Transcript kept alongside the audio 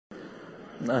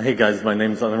Hey guys, my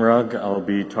name's Anurag. I'll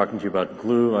be talking to you about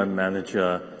Glue. I manage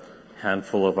a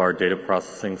handful of our data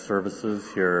processing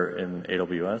services here in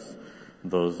AWS.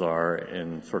 Those are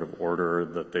in sort of order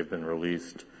that they've been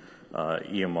released,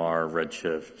 EMR,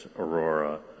 Redshift,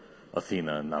 Aurora,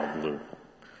 Athena, and now Glue.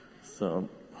 So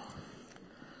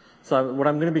what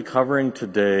I'm going to be covering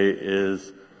today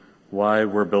is why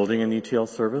we're building an ETL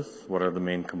service, what are the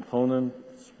main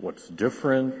components, what's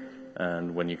different,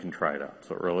 and when you can try it out.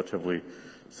 So a relatively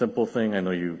simple thing.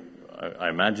 I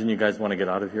imagine you guys want to get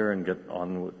out of here and get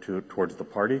on towards the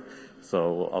party.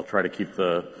 So I'll try to keep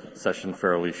the session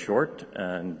fairly short,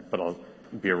 but I'll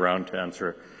be around to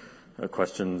answer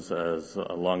questions as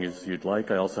long as you'd like.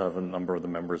 I also have a number of the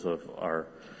members of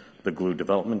the Glue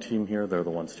development team here. They're the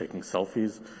ones taking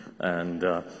selfies. And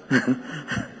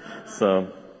so,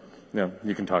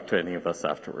 you can talk to any of us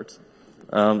afterwards.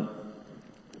 So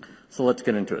let's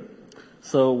get into it.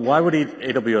 So why would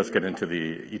AWS get into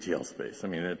the ETL space? I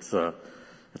mean, it's a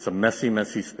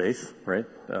messy space, right?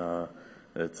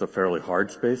 It's a fairly hard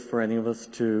space for any of us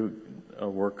to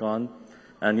work on.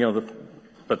 And,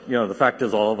 the fact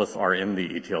is all of us are in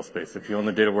the ETL space. If you own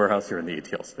the data warehouse, you're in the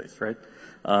ETL space, right?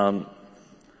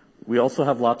 We also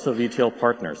have lots of ETL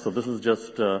partners. So this is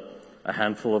just a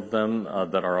handful of them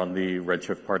that are on the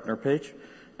Redshift partner page.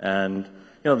 And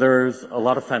there's a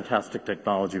lot of fantastic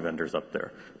technology vendors up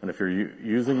there. And if you're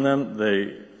using them,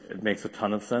 it makes a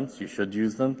ton of sense. You should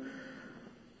use them.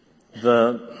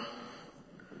 The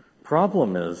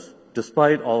problem is,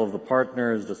 despite all of the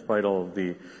partners, despite all of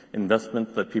the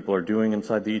investment that people are doing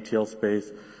inside the ETL space,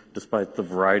 despite the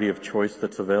variety of choice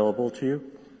that's available to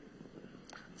you,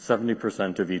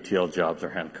 70% of ETL jobs are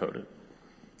hand-coded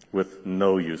with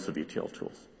no use of ETL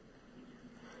tools.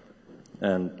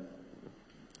 And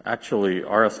actually,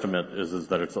 our estimate is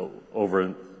that it's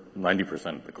over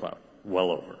 90% of the cloud,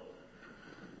 well over.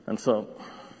 And so,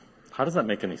 how does that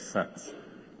make any sense,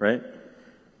 right?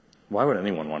 Why would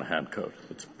anyone want to hand code?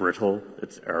 It's brittle,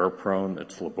 it's error-prone,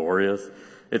 it's laborious.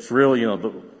 It's really,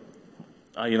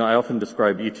 I often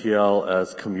describe ETL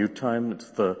as commute time.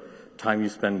 It's the time you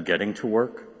spend getting to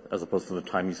work as opposed to the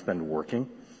time you spend working,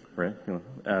 right?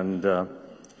 And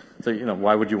so,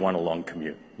 why would you want a long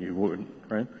commute? You wouldn't,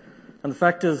 right? And the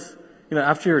fact is,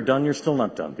 after you're done, you're still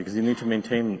not done because you need to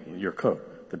maintain your code.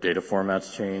 The data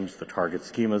formats change, the target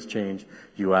schemas change,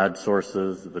 you add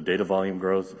sources, the data volume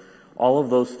grows. All of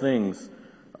those things,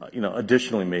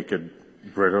 additionally make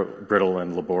it brittle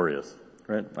and laborious,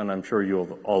 right? And I'm sure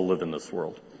you all live in this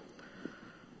world.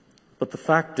 But the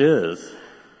fact is,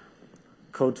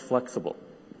 code's flexible.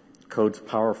 Code's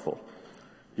powerful.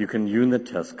 You can unit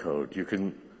test code. You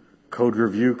can code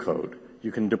review code.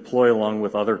 You can deploy along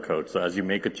with other code. So as you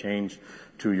make a change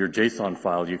to your JSON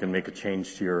file, you can make a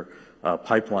change to your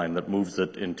pipeline that moves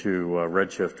it into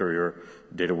Redshift or your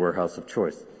data warehouse of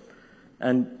choice.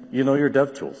 And your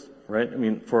dev tools, right? I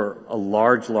mean, for a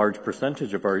large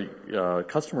percentage of our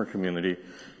customer community,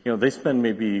 they spend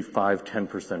maybe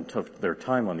 5-10% of their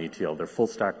time on ETL. They're full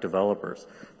stack developers.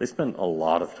 They spend a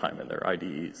lot of time in their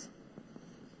IDEs.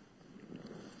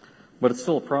 But it's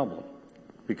still a problem,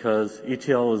 because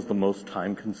ETL is the most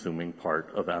time-consuming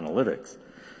part of analytics.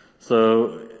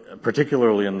 So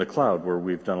particularly in the cloud, where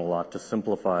we've done a lot to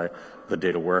simplify the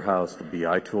data warehouse, the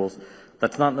BI tools,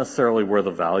 that's not necessarily where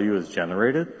the value is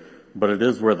generated, but it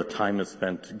is where the time is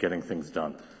spent getting things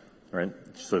done, right?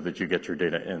 So that you get your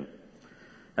data in.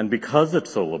 And because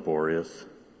it's so laborious,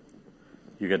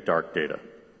 you get dark data.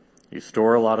 You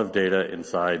store a lot of data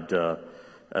inside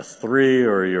S3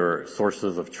 or your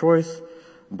sources of choice,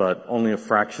 but only a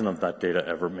fraction of that data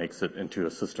ever makes it into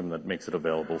a system that makes it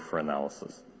available for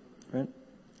analysis, right?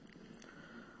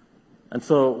 And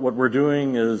so what we're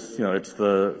doing is, it's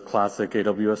the classic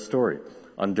AWS story,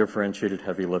 undifferentiated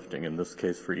heavy lifting, in this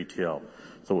case for ETL.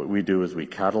 So what we do is we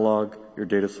catalog your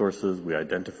data sources, we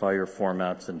identify your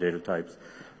formats and data types,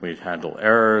 we handle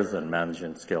errors and manage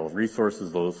and scale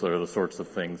resources. Those are the sorts of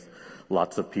things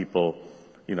lots of people,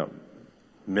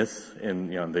 miss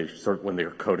when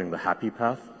they're coding the happy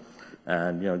path,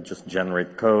 and just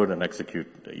generate code and execute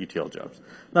ETL jobs.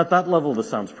 Now at that level, this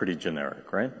sounds pretty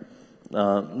generic, right?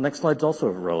 Next slide's also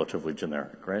relatively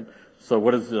generic, right? So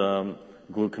what does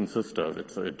Glue consist of?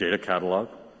 It's a data catalog,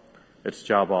 it's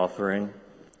job authoring,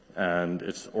 and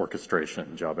it's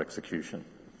orchestration, job execution.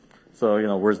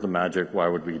 So, where's the magic? Why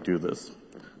would we do this?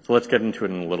 So let's get into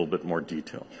it in a little bit more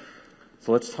detail.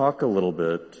 So let's talk a little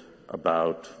bit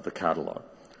about the catalog.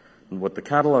 And what the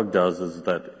catalog does is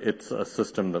that it's a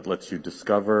system that lets you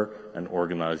discover and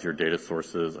organize your data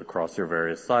sources across your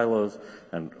various silos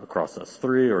and across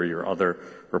S3 or your other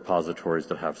repositories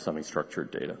that have semi-structured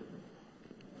data.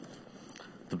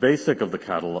 The basics of the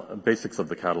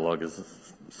catalog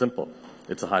is simple.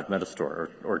 It's a Hive Metastore,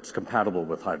 or it's compatible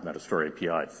with Hive Metastore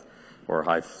APIs or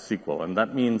Hive SQL. And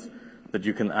that means that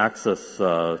you can access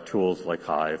tools like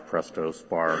Hive, Presto,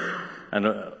 Spark, and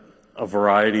a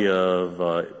variety of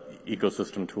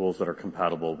ecosystem tools that are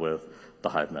compatible with the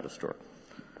Hive Metastore.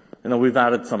 We've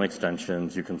added some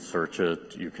extensions. You can search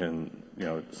it. You can,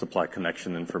 supply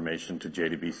connection information to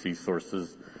JDBC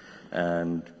sources,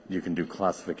 and you can do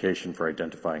classification for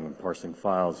identifying and parsing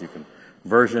files. You can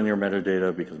version your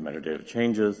metadata because metadata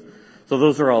changes. So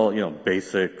those are all,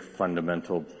 basic,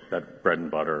 fundamental bread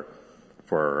and butter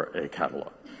for a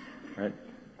catalog, right?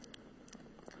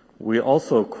 We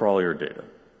also crawl your data,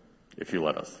 if you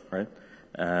let us, right?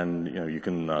 And, you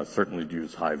can certainly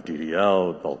use Hive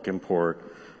DDL, bulk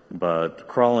import, but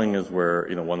crawling is where,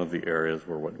 one of the areas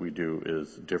where what we do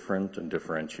is different and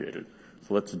differentiated.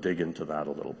 So let's dig into that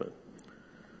a little bit.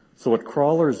 So what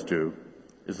crawlers do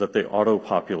is that they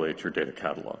auto-populate your data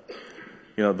catalog.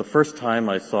 The first time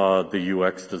I saw the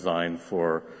UX design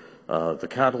for the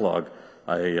catalog,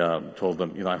 I told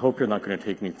them, I hope you're not going to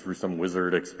take me through some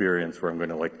wizard experience where I'm going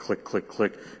to click, click,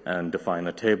 click and define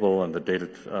a table and the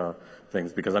data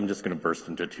things, because I'm just going to burst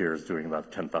into tears doing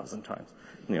about 10,000 times.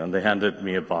 And they handed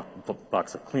me a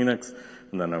box of Kleenex,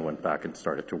 and then I went back and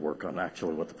started to work on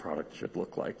actually what the product should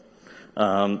look like.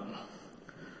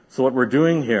 So what we're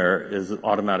doing here is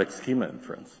automatic schema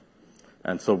inference.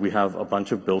 And so we have a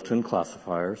bunch of built-in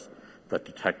classifiers that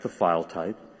detect the file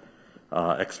type,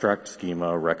 extract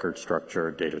schema, record structure,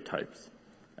 data types.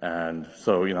 And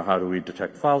so, how do we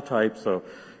detect file types? So,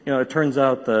 it turns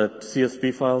out that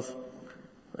CSV files,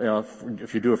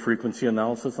 if you do a frequency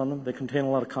analysis on them, they contain a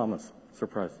lot of commas.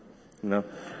 Surprise.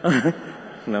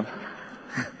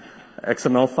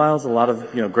 XML files, a lot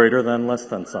of, greater than, less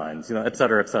than signs, et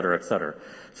cetera, et cetera, et cetera.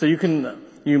 So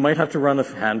you might have to run a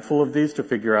handful of these to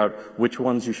figure out which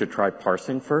ones you should try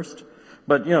parsing first.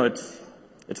 But,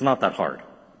 it's not that hard.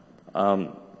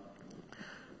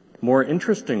 More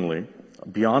interestingly,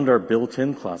 beyond our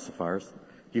built-in classifiers,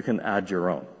 you can add your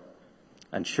own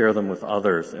and share them with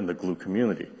others in the Glue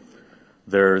community.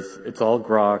 It's all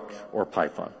Grok or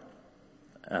Python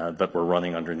that we're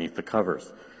running underneath the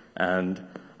covers. And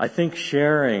I think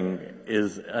sharing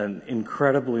is an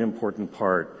incredibly important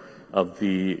part of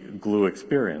the Glue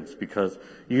experience, because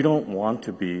you don't want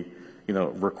to be,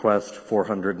 request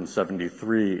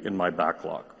 473 in my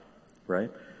backlog,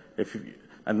 right?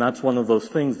 And that's one of those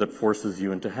things that forces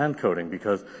you into hand coding,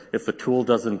 because if the tool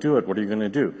doesn't do it, what are you going to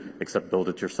do except build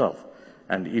it yourself?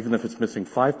 And even if it's missing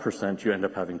 5%, you end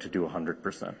up having to do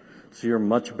 100%. So you're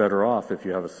much better off if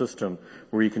you have a system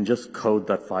where you can just code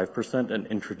that 5% and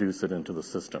introduce it into the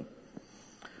system.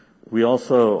 We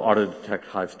also auto-detect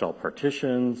Hive-style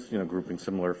partitions, grouping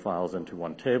similar files into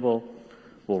one table.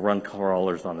 We'll run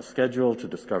crawlers on a schedule to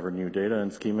discover new data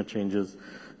and schema changes.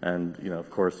 And, of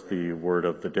course, the word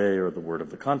of the day or the word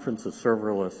of the conference is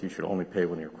serverless. You should only pay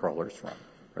when your crawlers run,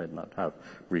 right? Not have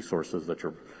resources that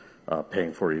you're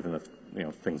paying for even if,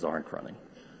 things aren't running.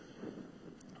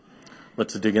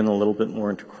 Let's dig in a little bit more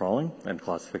into crawling and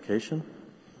classification.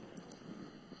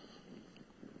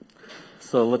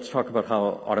 So let's talk about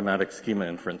how automatic schema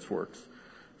inference works.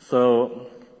 So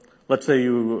let's say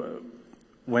you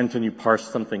went and you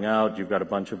parsed something out. You've got a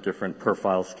bunch of different per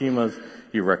file schemas.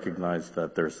 You recognize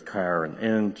that there's char and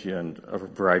int and a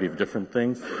variety of different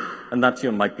things. And that's,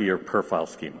 might be your per file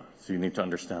schema. So you need to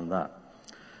understand that.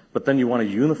 But then you want to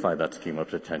unify that schema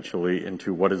potentially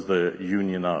into what is the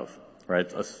union of, right?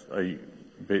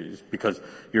 Because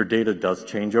your data does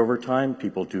change over time.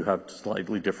 People do have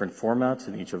slightly different formats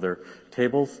in each of their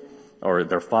tables or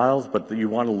their files, but you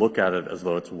want to look at it as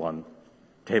though it's one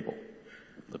table.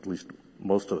 At least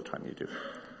most of the time you do.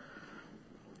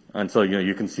 And so,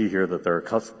 you can see here that there are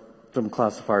custom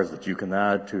classifiers that you can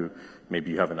add to.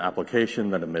 Maybe you have an application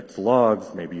that emits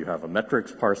logs. Maybe you have a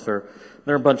metrics parser.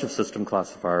 There are a bunch of system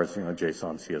classifiers,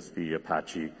 JSON, CSV,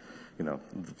 Apache, the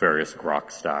various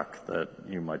Grok stack that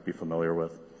you might be familiar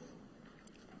with.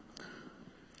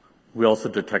 We also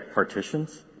detect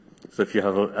partitions. So if you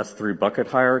have a S3 bucket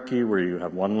hierarchy where you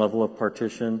have one level of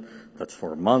partition, that's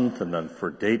for a month, and then for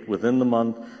date within the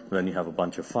month, and then you have a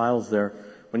bunch of files there.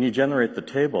 When you generate the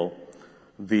table,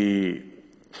 the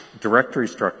directory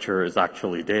structure is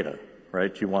actually data,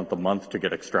 right? You want the month to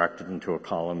get extracted into a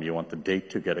column. You want the date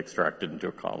to get extracted into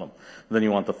a column. And then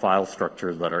you want the file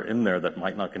structures that are in there that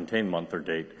might not contain month or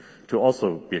date to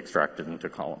also be extracted into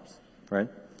columns, right?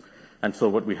 And so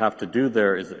what we have to do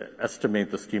there is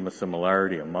estimate the schema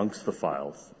similarity amongst the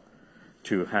files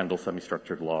to handle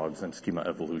semi-structured logs and schema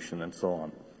evolution and so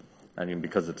on. And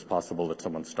because it's possible that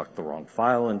someone stuck the wrong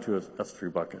file into a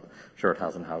S3 bucket. Sure, it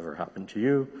hasn't ever happened to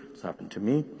you. It's happened to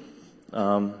me.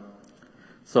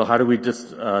 So how do we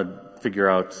just figure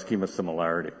out schema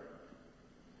similarity?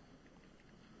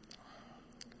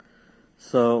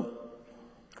 So,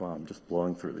 wow, I'm just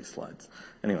blowing through these slides.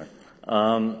 Anyway,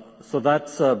 so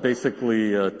that's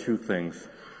basically two things.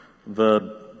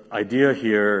 The idea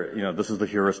here, this is the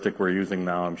heuristic we're using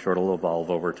now. I'm sure it'll evolve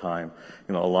over time.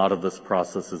 A lot of this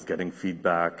process is getting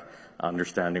feedback,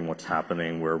 understanding what's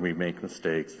happening, where we make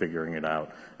mistakes, figuring it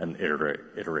out, and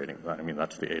iterating.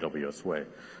 That's the AWS way.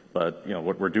 But,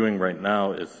 what we're doing right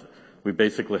now is we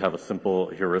basically have a simple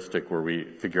heuristic where we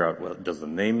figure out, well, does the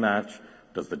name match?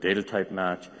 Does the data type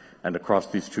match? And across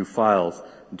these two files,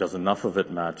 does enough of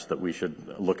it match that we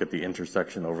should look at the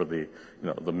intersection over the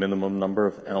minimum number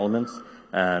of elements?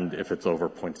 And if it's over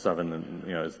 0.7, and,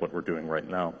 is what we're doing right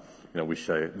now, we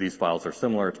say these files are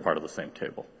similar, it's part of the same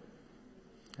table.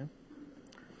 Okay?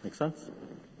 Make sense?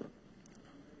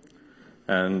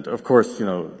 And of course,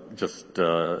 just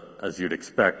as you'd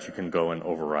expect, you can go and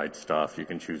override stuff. You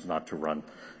can choose not to run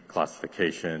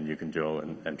classification. You can go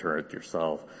and enter it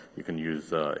yourself. You can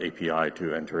use API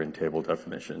to enter in table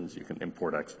definitions. You can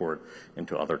import, export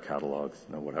into other catalogs,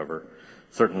 whatever.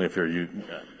 Certainly if you're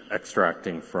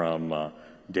extracting from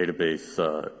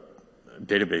databases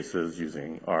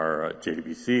using our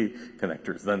JDBC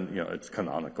connectors, then, it's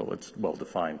canonical. It's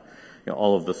well-defined.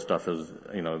 All of this stuff is,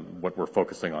 what we're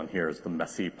focusing on here is the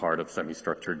messy part of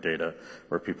semi-structured data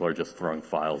where people are just throwing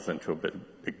files into a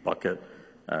big bucket,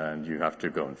 and you have to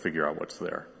go and figure out what's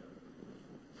there.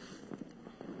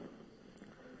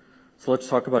 So let's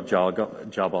talk about job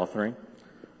authoring.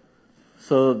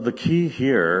 So the key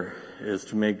here is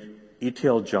to make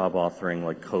ETL job authoring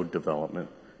like code development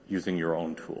using your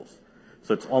own tools.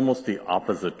 So it's almost the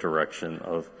opposite direction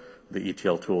of the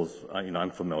ETL tools,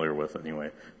 I'm familiar with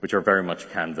anyway, which are very much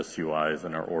Canvas UIs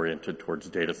and are oriented towards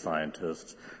data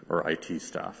scientists or IT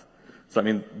staff. So,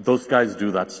 those guys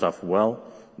do that stuff well.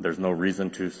 There's no reason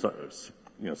to,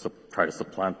 try to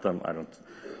supplant them.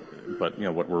 But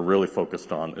what we're really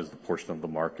focused on is the portion of the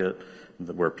market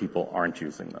where people aren't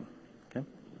using them. Okay?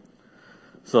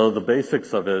 So the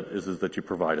basics of it is that you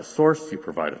provide a source, you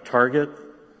provide a target,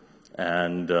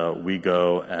 and we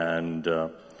go and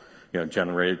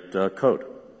generate code,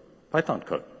 Python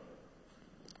code.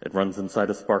 It runs inside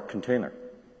a Spark container,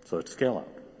 so it's scale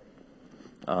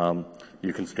out.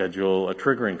 You can schedule a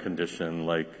triggering condition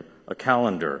like a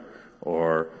calendar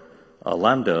or a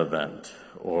Lambda event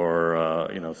or,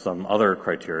 some other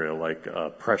criteria like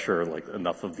pressure, like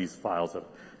enough of these files have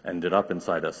ended up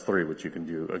inside S3, which you can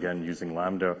do, again, using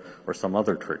Lambda or some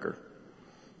other trigger.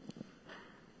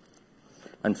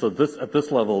 And so at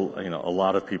this level, a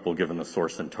lot of people, given the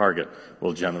source and target,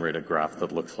 will generate a graph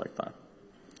that looks like that.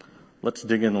 Let's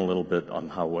dig in a little bit on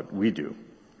what we do.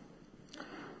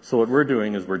 So what we're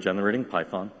doing is we're generating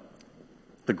Python.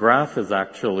 The graph is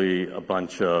actually a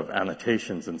bunch of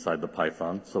annotations inside the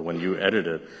Python. So when you edit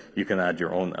it, you can add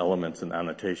your own elements and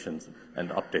annotations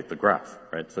and update the graph,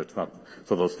 right? So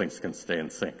so those things can stay in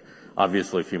sync.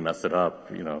 Obviously, if you mess it up,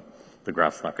 the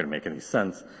graph's not going to make any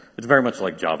sense. It's very much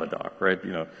like JavaDoc, right?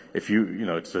 If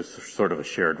it's a sort of a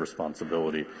shared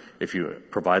responsibility. If you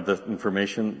provide the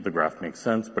information, the graph makes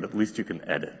sense, but at least you can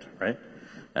edit, right?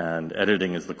 And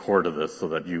editing is the core to this so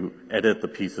that you edit the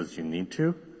pieces you need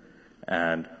to,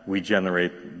 and we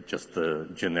generate just the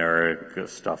generic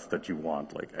stuff that you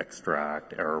want, like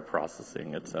extract, error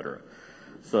processing, etc.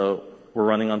 So we're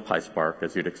running on PySpark,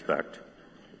 as you'd expect.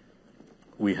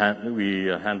 We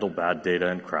handle bad data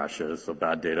and crashes, so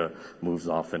bad data moves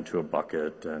off into a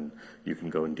bucket, and you can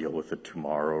go and deal with it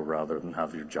tomorrow rather than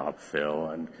have your job fail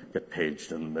and get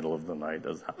paged in the middle of the night,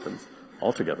 as happens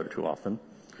altogether too often.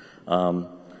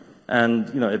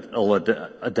 It'll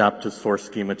adapt to source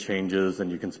schema changes,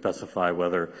 and you can specify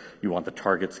whether you want the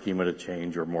target schema to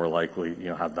change or more likely,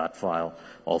 have that file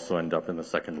also end up in the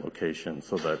second location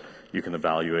so that you can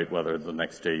evaluate whether the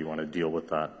next day you want to deal with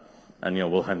that. And,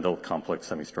 we'll handle complex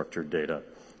semi-structured data.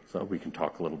 So we can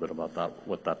talk a little bit about that,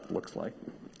 what that looks like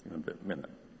in a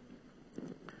minute.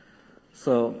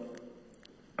 So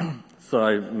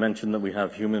I mentioned that we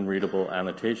have human-readable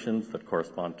annotations that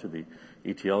correspond to the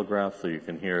ETL graph. So you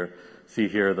can see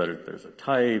here that there's a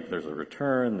type, there's a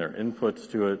return, there are inputs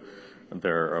to it, and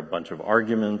there are a bunch of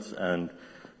arguments, and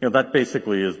that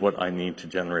basically is what I need to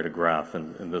generate a graph.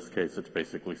 And in this case, it's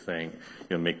basically saying,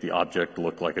 make the object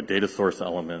look like a data source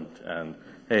element, and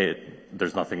hey,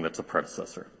 there's nothing that's a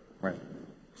predecessor, right?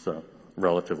 So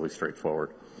relatively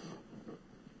straightforward.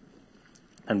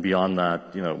 And beyond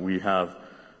that, we have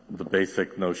the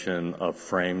basic notion of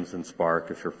frames in Spark,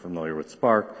 if you're familiar with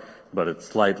Spark, but it's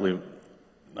slightly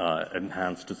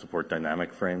enhanced to support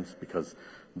dynamic frames because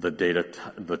the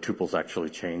the tuples actually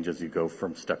change as you go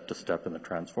from step to step in the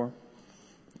transform.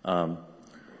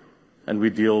 And we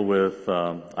deal with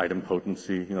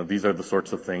idempotency. These are the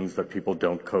sorts of things that people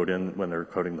don't code in when they're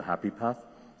coding the happy path,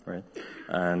 right?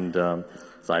 And so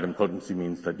idempotency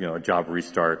means that a job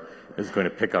restart is going to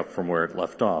pick up from where it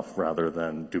left off rather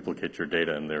than duplicate your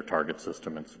data in their target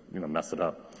system and mess it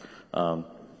up.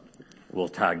 We'll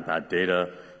tag that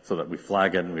data so that we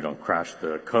flag it and we don't crash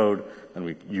the code,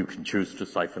 and you can choose to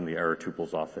siphon the error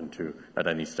tuples off at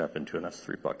any step into an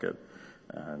S3 bucket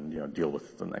and deal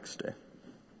with it the next day.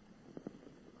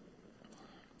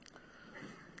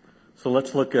 So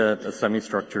let's look at a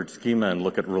semi-structured schema and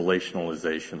look at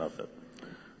relationalization of it.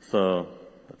 So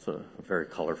that's a very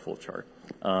colorful chart.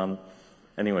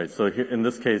 Anyway, so here, in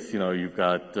this case, you've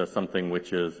got something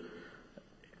which is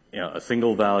a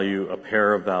single value, a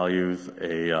pair of values,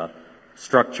 a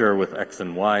structure with X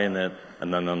and Y in it,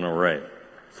 and then an array.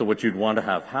 So what you'd want to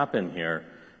have happen here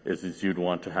is you'd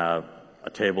want to have a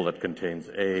table that contains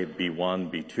A,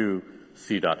 B1, B2,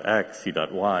 C.X,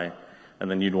 C.Y, and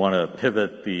then you'd want to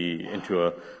pivot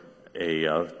into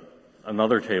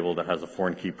another table that has a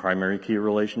foreign key primary key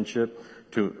relationship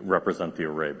to represent the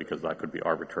array, because that could be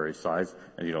arbitrary size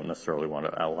and you don't necessarily want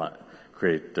to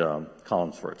create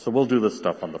columns for it. So we'll do this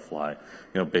stuff on the fly,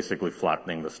 basically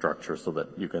flattening the structure so that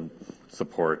you can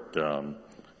support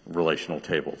relational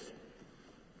tables.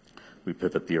 We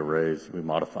pivot the arrays, we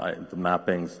modify the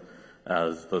mappings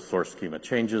as the source schema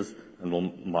changes, and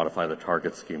we'll modify the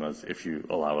target schemas if you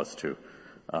allow us to,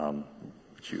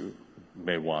 which you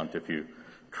may want if you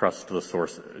trust the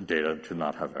source data to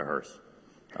not have errors,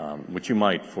 which you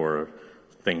might for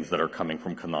things that are coming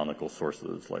from canonical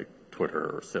sources like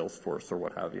Twitter or Salesforce or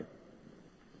what have you.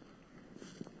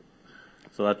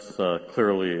 So that's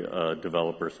clearly a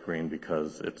developer screen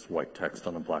because it's white text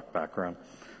on a black background.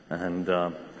 And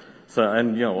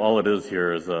all it is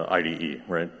here is a IDE,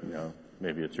 right?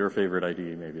 Maybe it's your favorite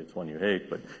IDE, maybe it's one you hate,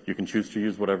 but you can choose to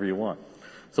use whatever you want.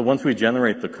 So once we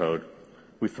generate the code,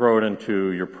 we throw it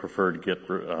into your preferred Git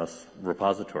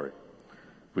repository.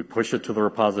 We push it to the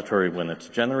repository when it's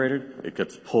generated. It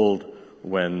gets pulled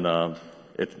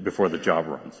before the job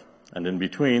runs. And in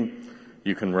between,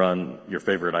 you can run your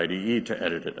favorite IDE to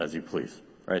edit it as you please,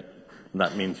 right? And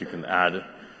that means you can add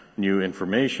new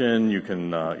information, you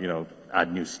can,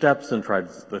 add new steps and try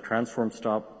the transform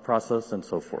stop process and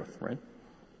so forth, right?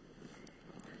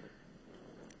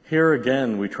 Here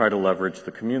again, we try to leverage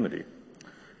the community.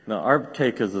 Now, our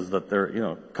take is that there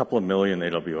are, a couple of million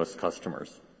AWS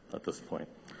customers at this point.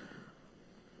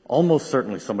 Almost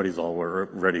certainly somebody's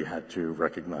already had to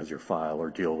recognize your file or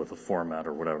deal with a format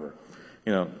or whatever.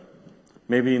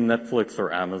 Maybe Netflix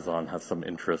or Amazon have some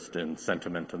interest in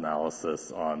sentiment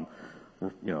analysis on,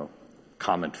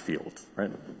 comment fields,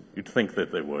 right? You'd think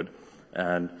that they would.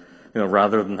 And,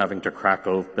 rather than having to crack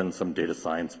open some data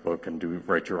science book and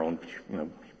write your own,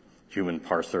 human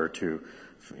parser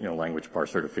language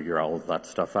parser to figure all of that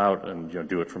stuff out and,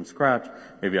 do it from scratch,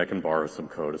 maybe I can borrow some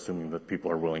code, assuming that people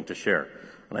are willing to share.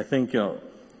 And I think,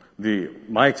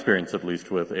 my experience, at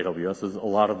least with AWS, is a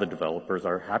lot of the developers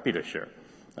are happy to share.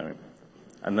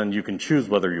 And then you can choose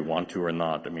whether you want to or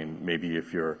not. Maybe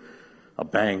if you're a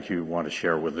bank, you want to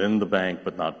share within the bank,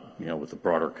 but not, with the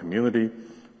broader community.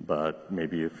 But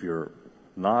maybe if you're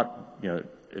not,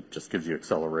 it just gives you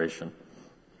acceleration.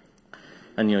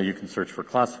 And, you can search for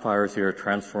classifiers here,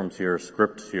 transforms here,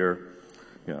 scripts here.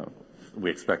 We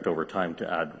expect over time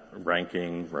to add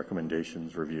ranking,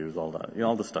 recommendations, reviews, all that,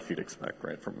 all the stuff you'd expect,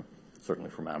 right?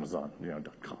 Certainly from Amazon,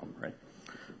 .com, right?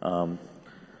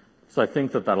 So I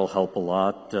think that that'll help a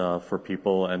lot, for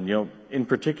people. And, in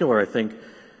particular, I think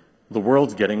the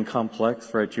world's getting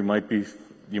complex, right? You might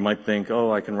think,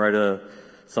 I can write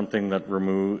something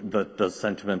that does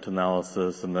sentiment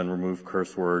analysis and then remove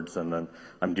curse words, and then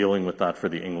I'm dealing with that for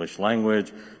the English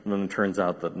language. And then it turns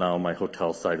out that now my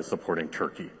hotel site is supporting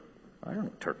Turkey. I don't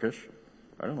know Turkish.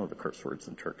 I don't know the curse words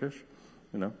in Turkish,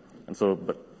 And so,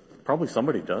 but probably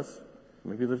somebody does.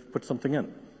 Maybe they've put something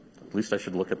in. At least I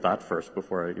should look at that first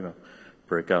before I,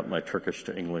 break out my Turkish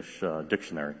to English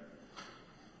dictionary.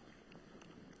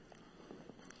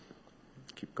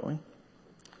 Keep going.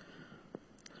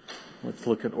 Let's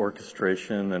look at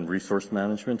orchestration and resource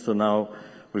management. So now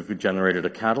we've generated a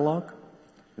catalog.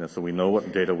 So we know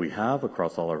what data we have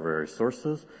across all our various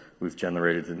sources. We've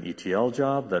generated an ETL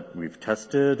job that we've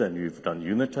tested, and we've done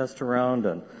unit tests around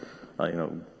and,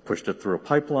 pushed it through a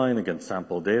pipeline against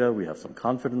sample data. We have some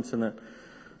confidence in it.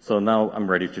 So now I'm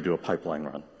ready to do a pipeline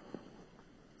run.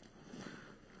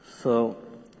 So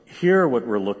here what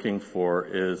we're looking for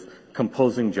is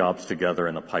composing jobs together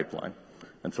in a pipeline.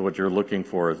 And so what you're looking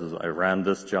for is I ran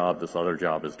this job, this other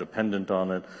job is dependent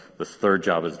on it, this third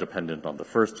job is dependent on the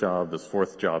first job, this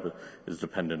fourth job is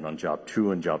dependent on job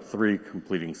 2 and job 3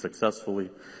 completing successfully.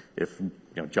 If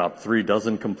job 3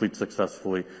 doesn't complete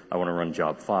successfully, I want to run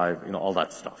job 5, all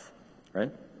that stuff, right?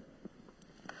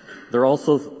 There are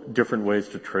also different ways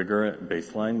to trigger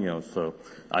baseline, so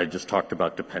I just talked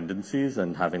about dependencies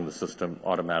and having the system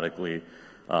automatically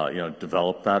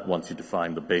develop that once you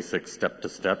define the basic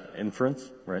step-to-step inference,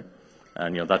 right?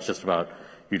 And, that's just about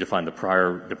you define the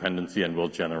prior dependency and we'll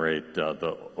generate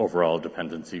the overall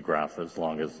dependency graph as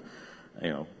long as,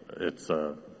 it's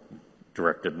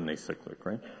directed and acyclic,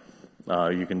 right?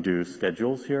 You can do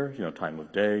schedules here, time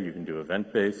of day. You can do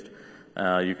event-based.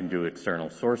 You can do external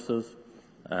sources.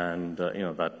 And,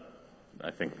 that,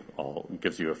 I think, all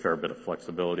gives you a fair bit of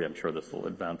flexibility. I'm sure this will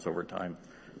advance over time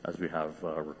as we have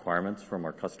requirements from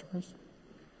our customers.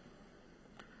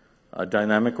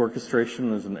 Dynamic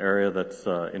orchestration is an area that's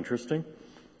interesting.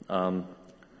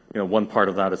 One part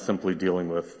of that is simply dealing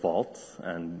with faults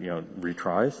and,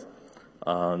 retries.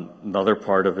 Another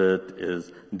part of it is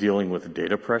dealing with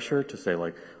data pressure to say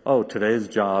like, oh, today's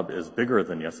job is bigger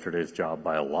than yesterday's job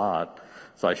by a lot,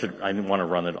 so I want to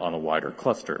run it on a wider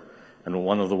cluster. And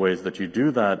one of the ways that you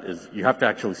do that is you have to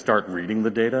actually start reading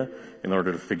the data in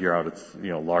order to figure out it's,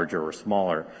 larger or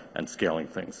smaller and scaling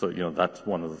things. So, that's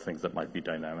one of the things that might be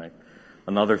dynamic.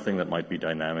 Another thing that might be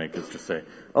dynamic is to say,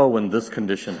 oh, when this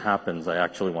condition happens, I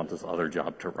actually want this other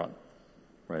job to run,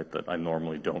 right? That I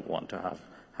normally don't want to have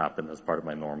happen as part of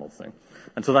my normal thing.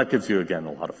 And so that gives you, again,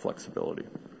 a lot of flexibility.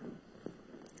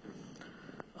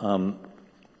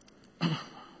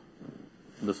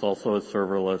 This also is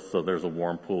serverless, so there's a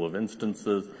warm pool of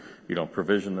instances. You don't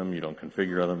provision them, you don't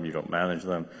configure them, you don't manage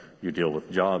them. You deal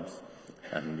with jobs,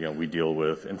 and we deal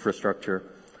with infrastructure.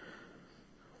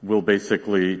 We'll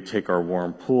basically take our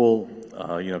warm pool,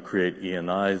 create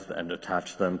ENIs and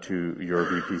attach them to your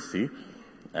VPC,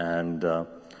 and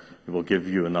it will give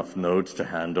you enough nodes to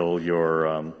handle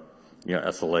your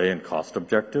SLA and cost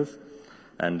objectives.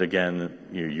 And again,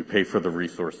 you pay for the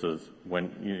resources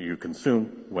when you're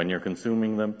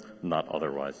consuming them, not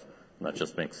otherwise. And that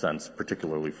just makes sense,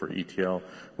 particularly for ETL,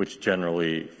 which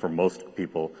generally, for most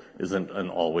people, isn't an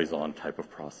always-on type of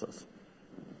process.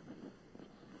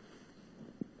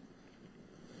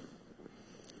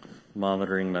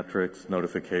 Monitoring metrics,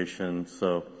 notifications.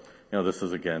 So, this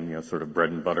is again, sort of bread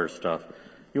and butter stuff.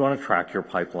 You want to track your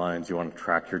pipelines. You want to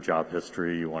track your job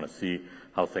history. You want to see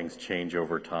how things change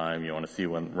over time. You want to see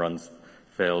when runs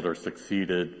failed or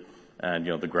succeeded. And,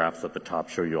 the graphs at the top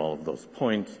show you all of those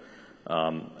points.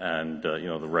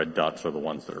 The red dots are the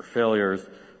ones that are failures.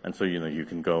 And so, you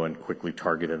can go and quickly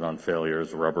target it on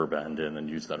failures, rubber band in, and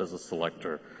use that as a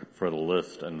selector for the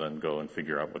list, and then go and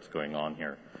figure out what's going on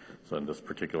here. So in this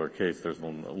particular case, there's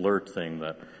an alert saying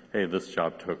that, hey, this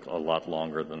job took a lot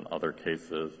longer than other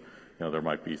cases. There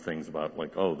might be things about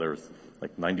like, oh, there's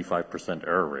like 95%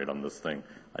 error rate on this thing.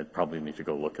 I'd probably need to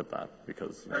go look at that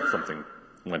because something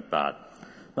went bad.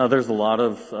 Now, there's a lot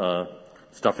of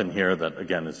stuff in here that,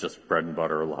 again, is just bread and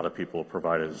butter. A lot of people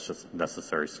provide it. It's just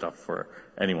necessary stuff for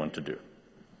anyone to do.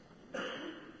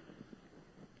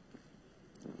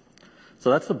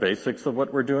 So that's the basics of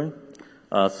what we're doing.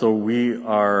 This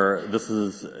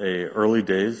is early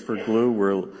days for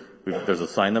Glue. There's a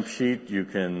sign-up sheet. You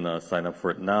can sign up for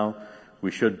it now. We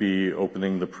should be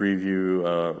opening the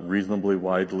preview reasonably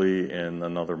widely in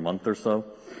another month or so.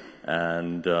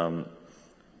 And,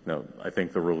 I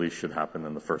think the release should happen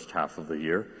in the first half of the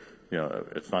year.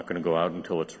 It's not going to go out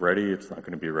until it's ready. It's not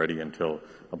going to be ready until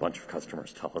a bunch of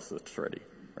customers tell us it's ready,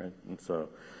 right? And so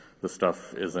the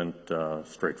stuff isn't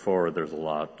straightforward. There's a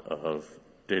lot of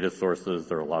data sources.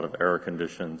 There are a lot of error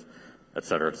conditions, et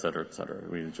cetera, et cetera, et cetera.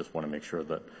 We just want to make sure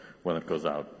that when it goes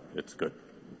out, it's good.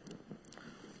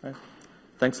 Right.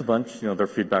 Thanks a bunch. There are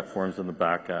feedback forms in the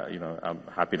back. I'm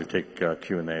happy to take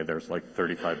Q&A. There's like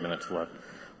 35 minutes left.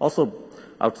 Also,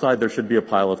 outside there should be a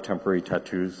pile of temporary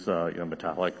tattoos,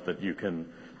 metallic, that you can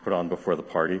put on before the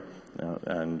party.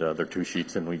 And there are 2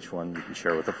 sheets in each one you can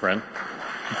share with a friend.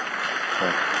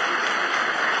 So,